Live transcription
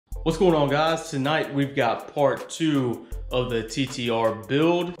What's going on, guys? Tonight we've got part 2 of the TTR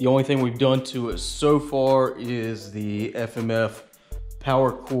build. The only thing we've done to it so far is the FMF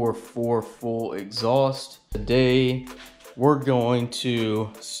Power Core 4 full exhaust. Today we're going to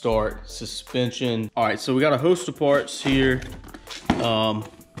start suspension. All right, so we got a host of parts here.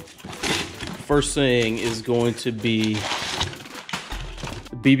 First thing is going to be the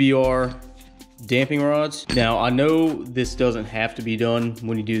BBR damping rods. Now, I know this doesn't have to be done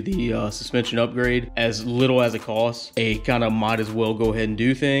when you do the suspension upgrade. As little as it costs, a kind of might as well go ahead and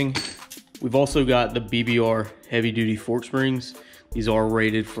do thing. We've also got the BBR heavy duty fork springs. These are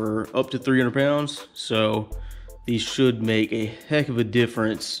rated for up to 300 pounds, so these should make a heck of a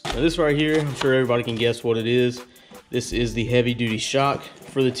difference. Now, this right here, I'm sure everybody can guess what it is. This is the heavy duty shock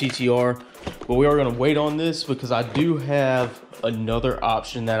for the TTR, but we are gonna wait on this because I do have another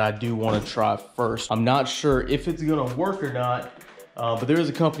option that I do want to try first. I'm not sure if it's gonna work or not, but there is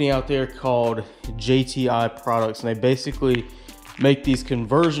a company out there called JTI Products, and they basically make these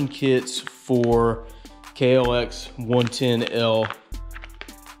conversion kits for KLX110L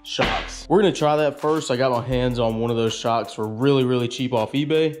shocks. We're gonna try that first. I got my hands on one of those shocks for really cheap off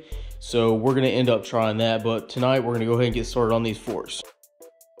eBay, so we're gonna end up trying that. But tonight we're gonna go ahead and get started on these forks.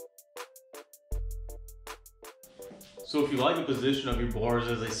 So if you like the position of your bars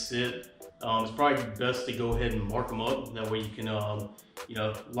as they sit, it's probably best to go ahead and mark them up. That way you can, you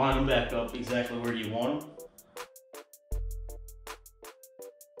know, line them back up exactly where you want them.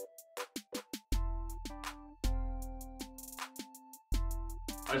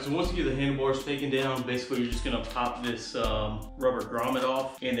 All right, so once you get the handlebars taken down, basically you're just gonna pop this rubber grommet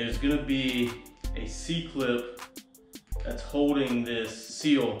off, and there's gonna be a C-clip that's holding this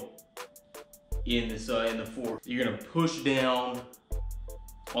seal in this in the fork. You're gonna push down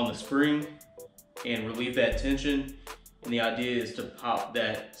on the spring and relieve that tension, and the idea is to pop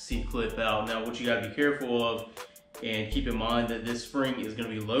that C-clip out. Now, what you gotta be careful of, and keep in mind that this spring is gonna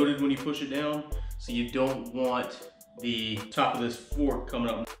be loaded when you push it down, so you don't want the top of this fork coming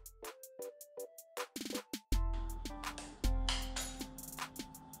up.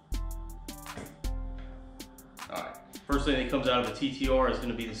 All right, first thing that comes out of the TTR is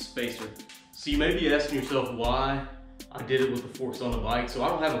gonna be the spacer. So you may be asking yourself why I did it with the forks on the bike. So I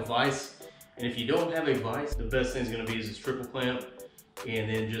don't have a vise, and if you don't have a vise, the best thing is gonna be is this triple clamp, and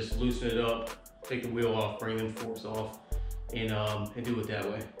then just loosen it up, take the wheel off, bring them forks off, and do it that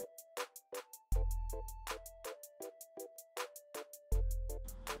way.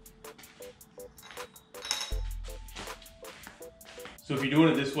 So if you're doing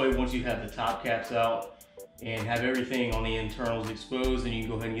it this way, once you have the top caps out and have everything on the internals exposed, then you can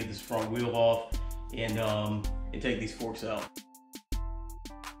go ahead and get this front wheel off and take these forks out.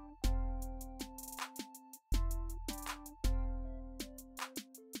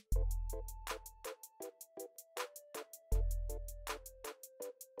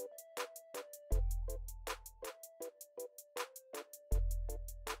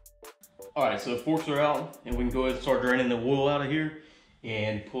 All right, so the forks are out, and we can go ahead and start draining the wool out of here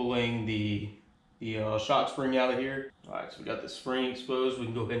and pulling the shock spring out of here. All right, so we got the spring exposed. We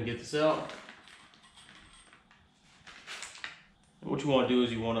can go ahead and get this out. And what you want to do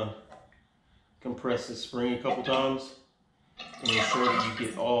is you want to compress this spring a couple times and make sure that you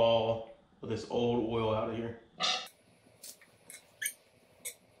get all of this old oil out of here.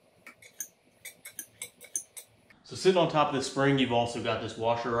 So sitting on top of the spring, you've also got this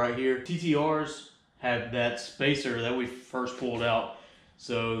washer right here. TTRs have that spacer that we first pulled out.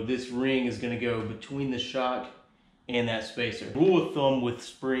 So this ring is gonna go between the shock and that spacer. Rule of thumb with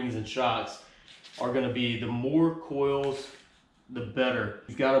springs and shocks are gonna be the more coils, the better.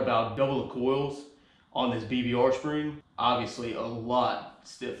 You've got about double the coils on this BBR spring, obviously a lot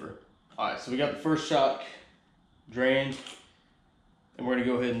stiffer. All right, so we got the first shock drained, and we're gonna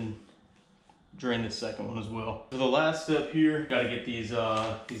go ahead and drain the second one as well. For the last step here, gotta get these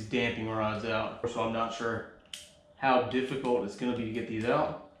damping rods out. So I'm not sure how difficult it's gonna be to get these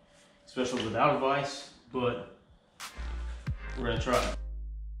out, especially without a vise, but we're gonna try it.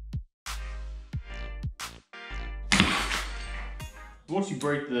 Once you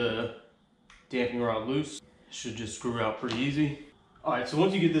break the damping rod loose, it should just screw out pretty easy. All right, so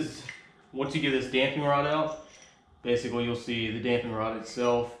once you get this damping rod out, basically you'll see the damping rod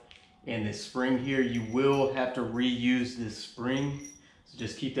itself and this spring here. You will have to reuse this spring, so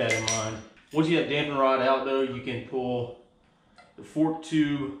just keep that in mind. Once you have damping rod out though, you can pull the fork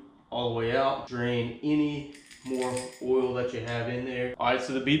tube all the way out, drain any more oil that you have in there. All right,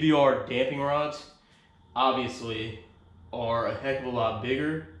 so the BBR damping rods obviously are a heck of a lot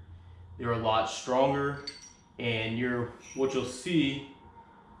bigger. They're a lot stronger, and what you'll see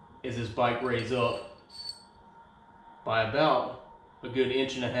is this bike raised up by about a good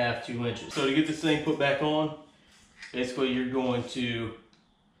 1.5 to 2 inches. So to get this thing put back on, basically you're going to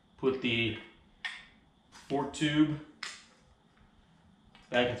put the fork tube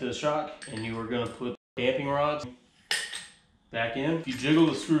back into the shock, and you are going to put the damping rods back in. If you jiggle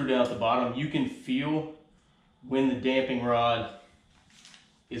the screw down at the bottom, you can feel when the damping rod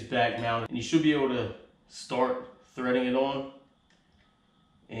is back mounted, and you should be able to start threading it on.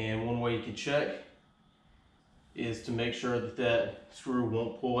 And one way you can check is to make sure that that screw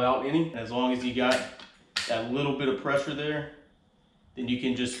won't pull out any. As long as you got that little bit of pressure there, then you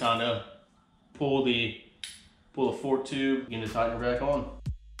can just kind of pull the fork tube, begin to tighten it back on.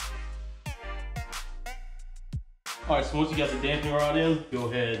 All right, so once you got the damping rod in, go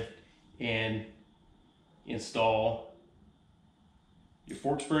ahead and install your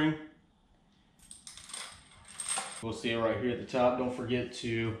fork spring. We'll see it right here at the top. Don't forget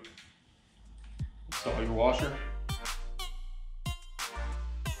to install your washer.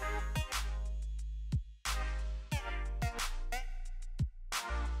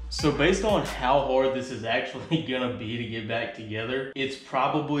 So based on how hard this is actually gonna be to get back together, it's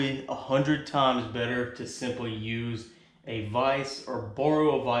probably 100 times better to simply use a vise or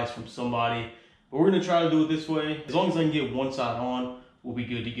borrow a vise from somebody. But we're gonna try to do it this way. As long as I can get one side on, we'll be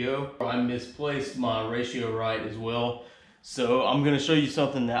good to go. I misplaced my ratio right as well. So I'm gonna show you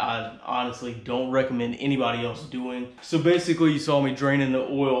something that I honestly don't recommend anybody else doing. So basically you saw me draining the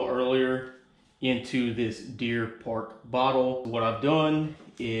oil earlier into this Deer Park bottle. What I've done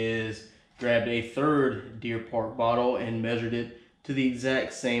is grabbed a third Deer Park bottle and measured it to the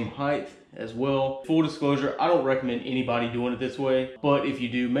exact same height as well. Full disclosure, I don't recommend anybody doing it this way, but if you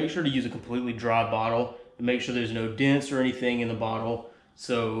do, make sure to use a completely dry bottle and make sure there's no dents or anything in the bottle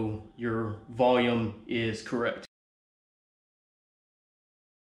so your volume is correct.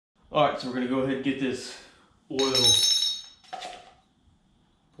 All right, so we're gonna go ahead and get this oil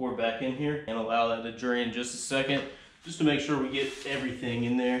poured back in here and allow that to drain in just a second, just to make sure we get everything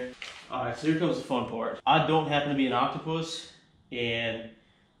in there. All right, so here comes the fun part. I don't happen to be an octopus, and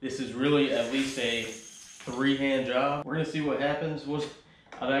this is really at least a 3-hand job. We're gonna see what happens.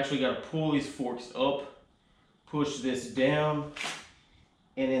 I've actually got to pull these forks up, push this down,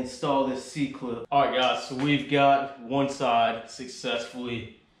 and install this C-clip. All right, guys, so we've got one side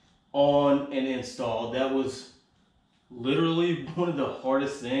successfully on and installed. That was literally one of the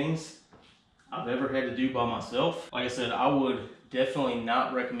hardest things I've ever had to do by myself. Like I said, I would definitely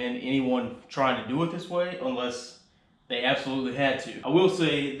not recommend anyone trying to do it this way unless they absolutely had to. I will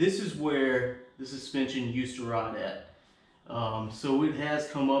say this is where the suspension used to ride at. So it has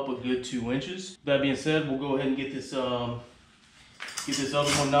come up a good 2 inches. That being said, we'll go ahead and get this other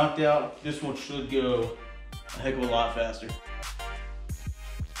one knocked out. This one should go a heck of a lot faster.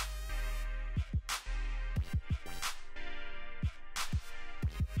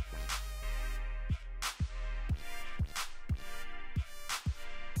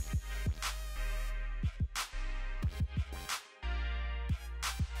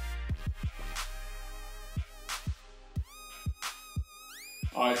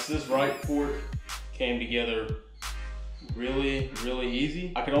 All right, so this right fork came together really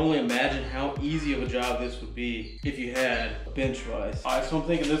easy. I can only imagine how easy of a job this would be if you had a bench vise. All right, so I'm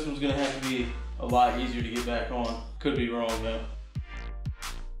thinking this one's gonna have to be a lot easier to get back on. Could be wrong though.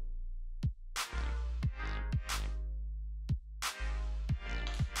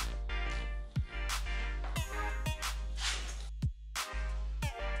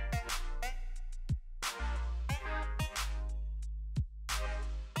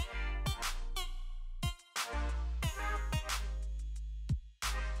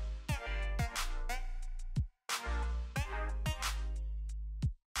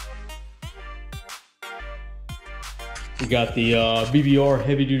 We got the BBR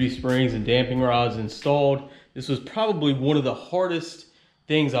heavy duty springs and damping rods installed. This was probably one of the hardest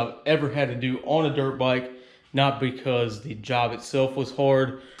things I've ever had to do on a dirt bike, not because the job itself was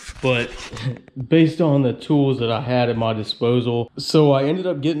hard, but based on the tools that I had at my disposal. So I ended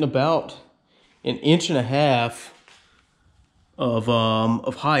up getting about 1.5 inches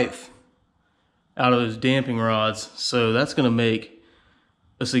of height out of those damping rods. So that's gonna make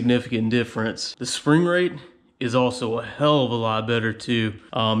a significant difference. The spring rate is also a hell of a lot better too.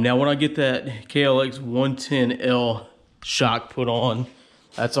 Now when I get that KLX110L shock put on,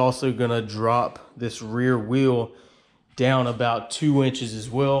 that's also gonna drop this rear wheel down about 2 inches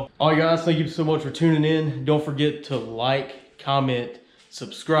as well. All right guys, thank you so much for tuning in. Don't forget to like, comment,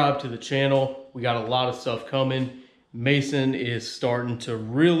 subscribe to the channel. We got a lot of stuff coming, Mason is starting to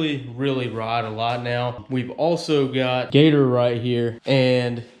really ride a lot now. We've also got Gator right here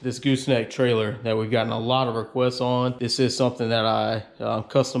and this gooseneck trailer that we've gotten a lot of requests on. This is something that I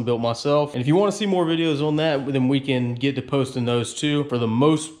custom built myself. And if you want to see more videos on that, then we can get to posting those too. For the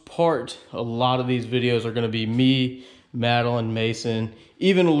most part, a lot of these videos are going to be me, Madeline, Mason,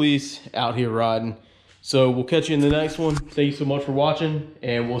 even Elise out here riding. So we'll catch you in the next one. Thank you so much for watching,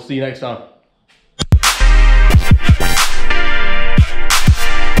 and we'll see you next time.